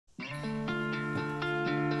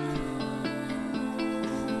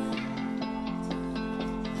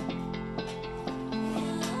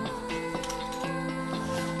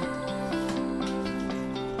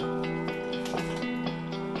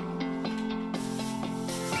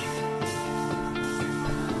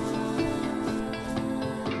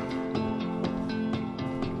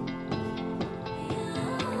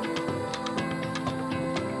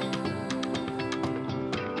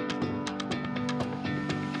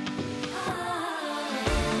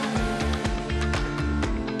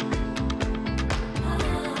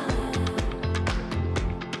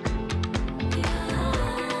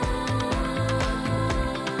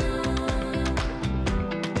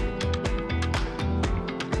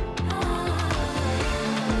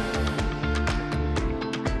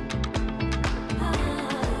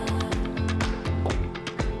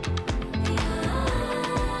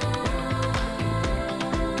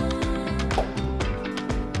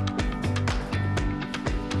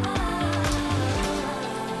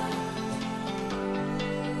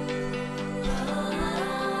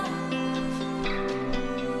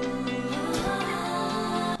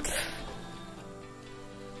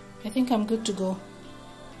I think I'm good to go.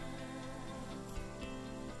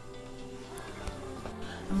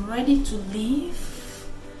 I'm ready to leave.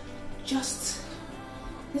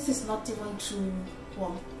 This is not even too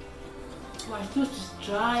warm. My clothes is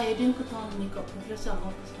dry. I didn't put on makeup. Previously, I'm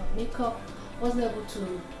not putting on makeup. Wasn't able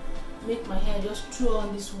to make my hair. Just threw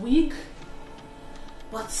on this wig.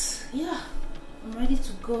 But yeah, I'm ready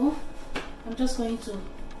to go. I'm just going to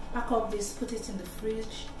pack up this, put it in the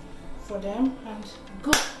fridge for them, and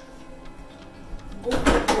go. Go,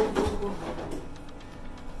 go, go, go, go.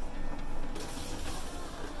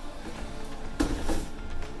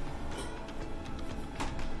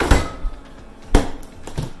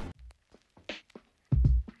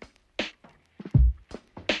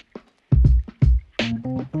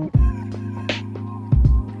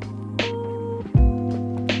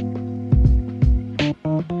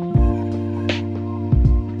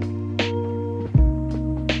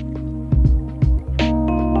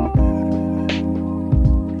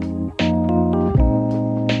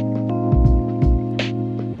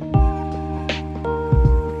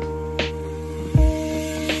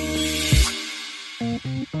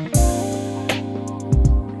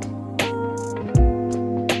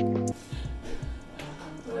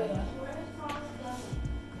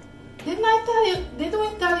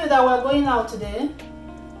 That we're going out today?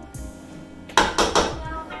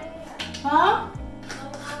 Huh?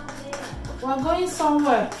 We're going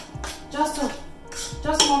somewhere. Just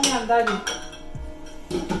mommy and daddy.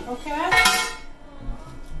 Okay?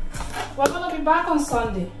 We're gonna be back on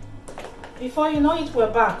Sunday. Before you know it,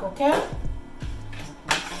 we're back, okay?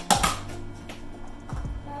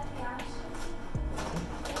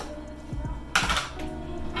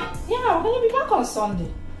 Yeah, we're gonna be back on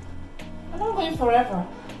Sunday. We're not going forever.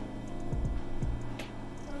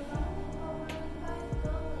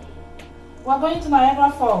 We're going to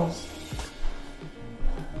Niagara Falls.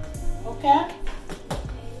 Okay?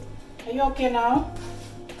 Are you okay now?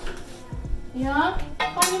 Yeah?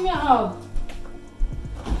 Come give me a hug.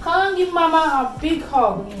 Come give Mama a big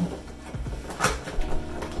hug.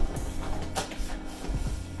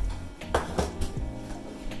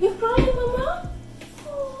 You crying, Mama?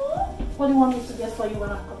 Aww. What do you want me to get for you when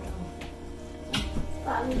I'm coming home?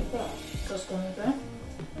 Gummy bear. Just gummy bear?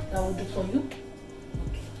 That will do for you?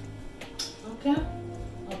 Okay?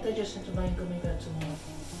 I'll tell Justin to buy you gummy bear tomorrow.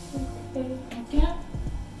 Okay?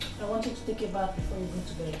 I want you to take a bath before you go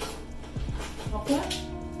to bed. Okay?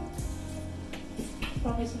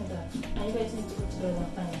 Promise me that. And you guys need to go to bed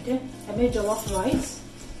on time, okay? I made jollof rice.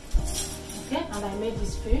 Okay? And I made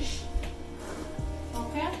this fish.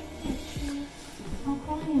 Okay? I'm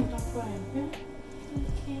crying, don't cry, okay?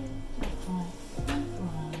 Okay. Don't cry. Don't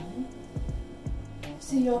cry.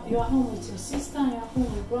 See, you're home with your sister, you're home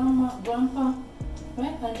with grandma, grandpa,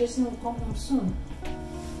 right? And Jason will come home soon.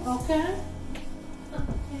 Okay?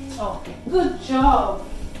 Okay. Okay. Good job.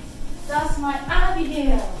 That's my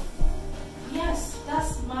Abigail. Yes,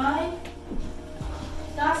 that's my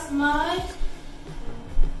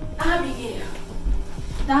Abigail.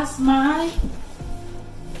 That's my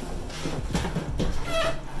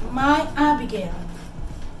Abigail.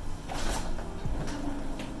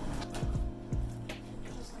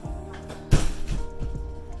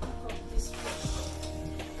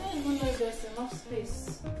 I don't know if there's enough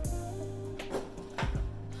space.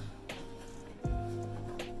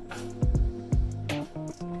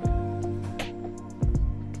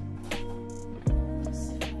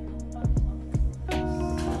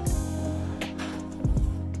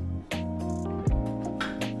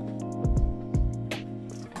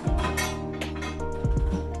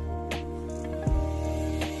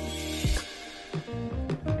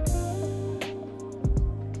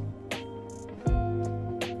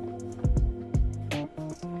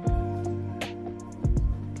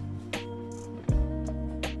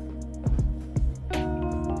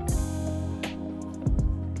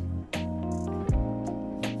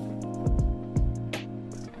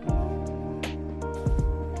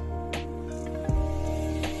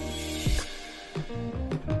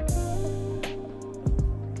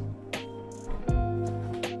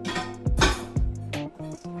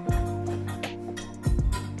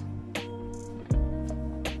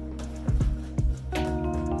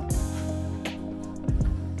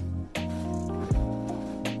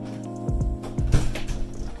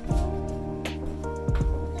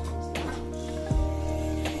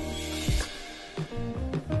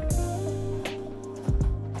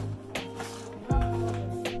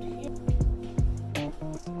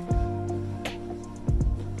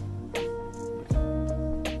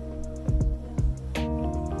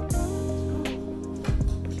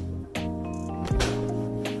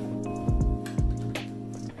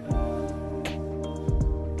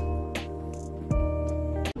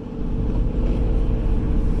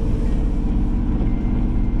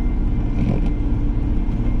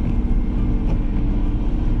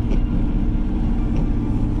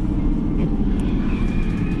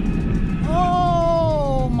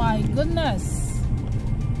 goodness.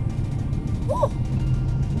 Oh,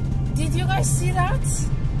 did you guys see that?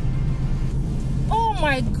 Oh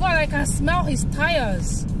my god, I can smell his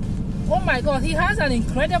tires. Oh my god, he has an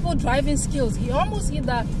incredible driving skills. He almost hit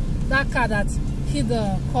that car that hit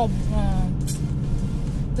the curb,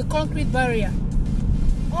 the concrete barrier.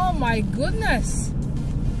 Oh my goodness.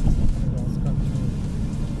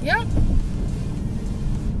 Yeah.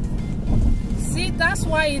 See, that's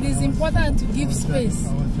why it is important to give space.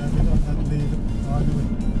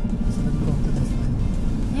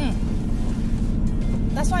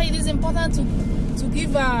 That's why it is important to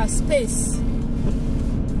give space.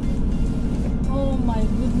 Oh my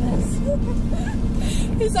goodness.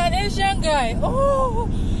 He's an Asian guy. Oh,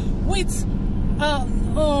 with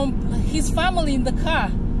his family in the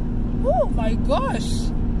car. Oh my gosh.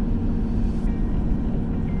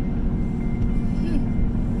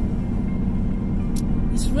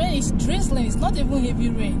 It's rain, it's drizzling, it's not even heavy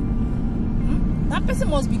rain. That person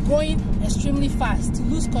must be going extremely fast to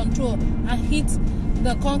lose control and hit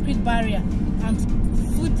the concrete barrier and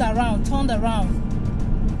flipped around, turned around.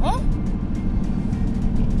 Huh?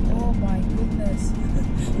 Oh my goodness.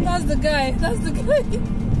 That's the guy. That's the guy.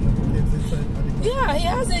 Yeah, he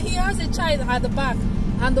has a child at the back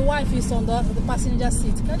and the wife is on the passenger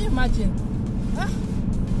seat. Can you imagine? Huh?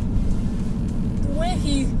 The way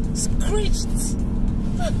he screeched.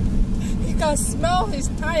 You can smell his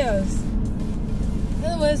tires.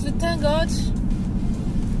 Anyways, we thank God.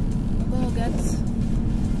 We're gonna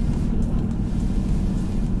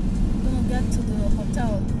get to the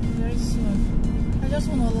hotel very soon. I just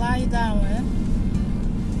want to lie down,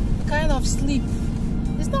 kind of sleep.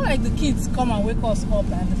 It's not like the kids come and wake us up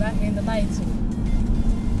in the night.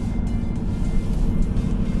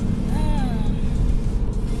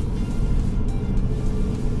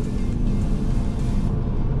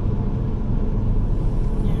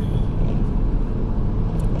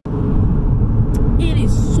 It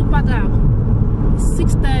is super dark. It's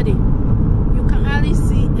 6:30. You can hardly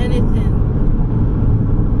see anything.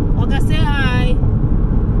 Okay, say hi.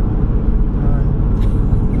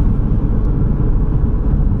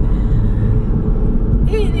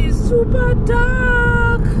 It is super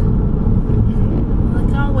dark. I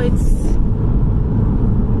can't wait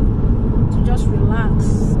to just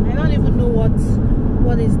relax. I don't even know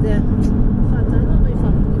what is there. In fact, I don't know if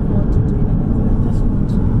I'm looking forward to doing anything. I just want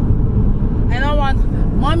to. I don't want,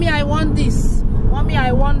 mommy, I want this. Mommy,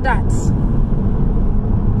 I want that.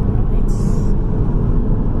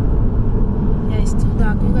 It's too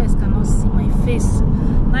dark. You guys cannot see my face.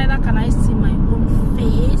 Neither can I see my own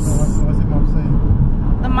face. So what's the map saying?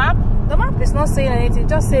 The map is not saying anything. It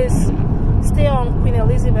just says stay on Queen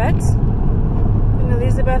Elizabeth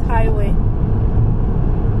Highway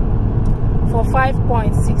for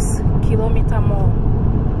 5.6 kilometer more.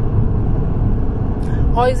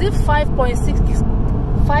 Or is it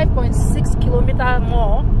 5.6 kilometer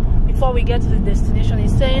more before we get to the destination?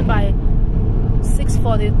 It's saying by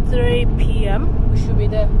 6:43 p.m. we should be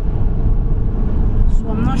there. So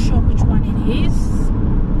I'm not sure which one it is.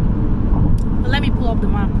 But let me pull up the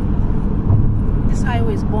map. This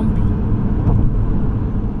highway is bumpy.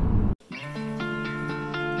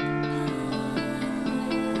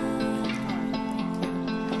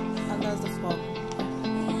 And that's the fog.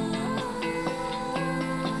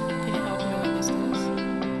 Can you help me with this, guys?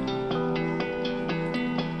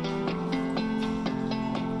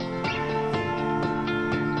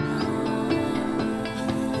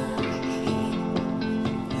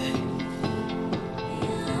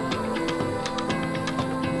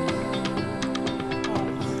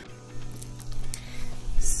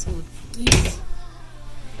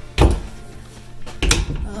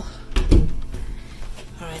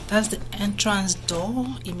 That's the entrance door.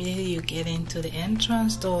 Immediately you get into the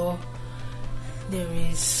entrance door, there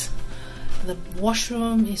is the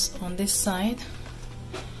washroom is on this side.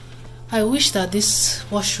 I wish that this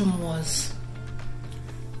washroom was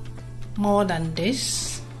more than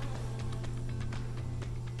this.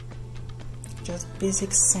 Just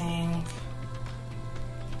basic sink,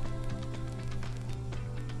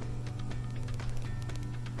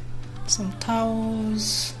 some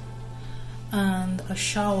towels, and a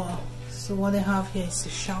shower. So what they have here is a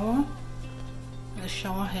shower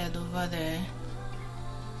head over there,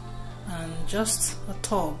 and just a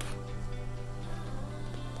tub,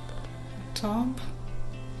 and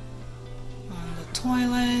the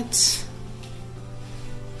toilet.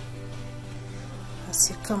 As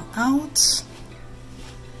you come out,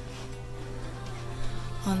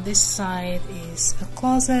 on this side is a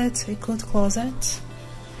closet, a coat closet.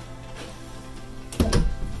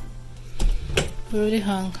 We already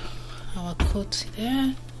hung our coat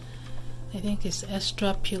there, I think it's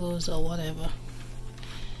extra pillows or whatever.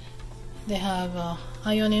 They have a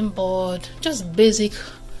ironing board, just basic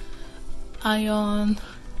iron,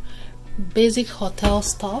 basic hotel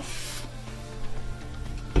stuff.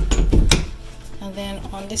 And then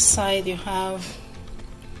on this side you have,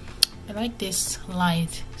 I like this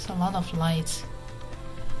light, it's a lot of light.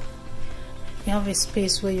 You have a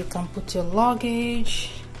space where you can put your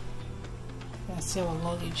luggage. You can see our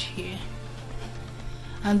luggage here.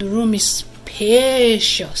 And the room is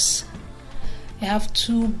spacious. You have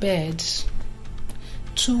 2 beds,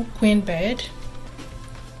 2 queen bed.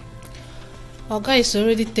 Our guy is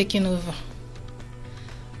already taking over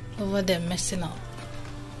there, messing up.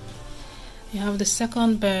 You have the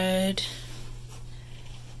second bed.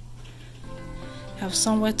 You have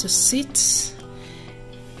somewhere to sit.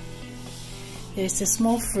 There's a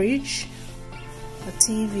small fridge, a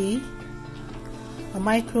TV, a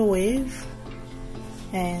microwave,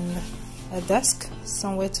 and a desk,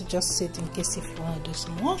 somewhere to just sit in case if you want to do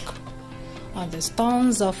some work. And there's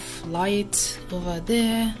tons of light over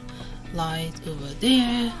there, light over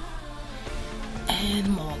there, and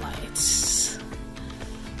more lights.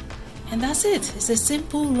 And that's it. It's a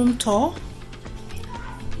simple room tour.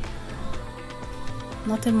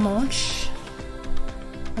 Nothing much.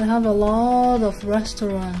 We have a lot of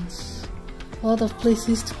restaurants, a lot of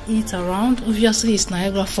places to eat around. Obviously it's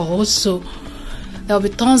Niagara Falls, so there'll be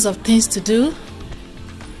tons of things to do.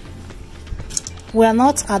 We're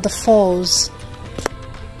not at the falls.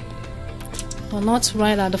 We're not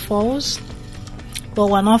right at the falls, but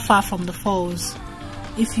we're not far from the falls.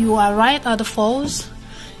 If you are right at the falls,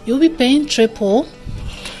 you'll be paying triple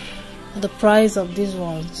the price of these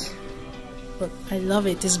ones. But I love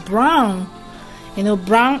it. It's brown, you know,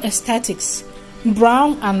 brown aesthetics,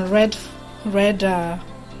 brown and red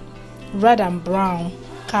and brown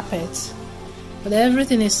carpet. But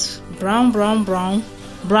everything is brown,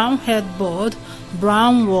 brown headboard,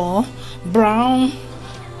 brown wall, brown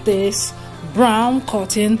this, brown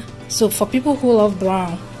curtain. So for people who love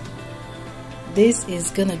brown, this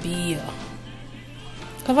is gonna be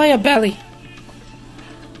cover your belly.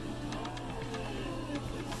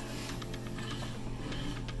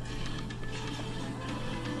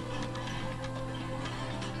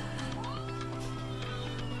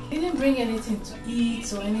 We didn't bring anything to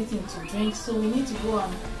eat or anything to drink, so we need to go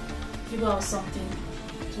and figure out something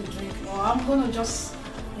to drink. Or I'm gonna just,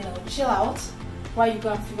 you know, chill out while you go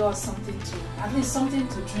and figure out something to, at least something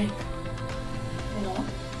to drink. You know,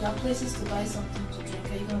 there are places to buy something to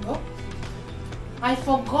drink. Are you gonna go? I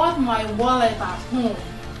forgot my wallet at home.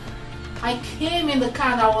 I came in the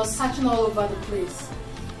car and I was searching all over the place.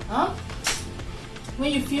 Huh?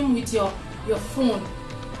 When you film with your phone,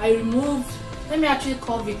 I removed. Let me actually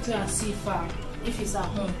call Victor and see if he's at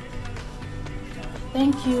home.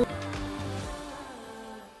 Thank you.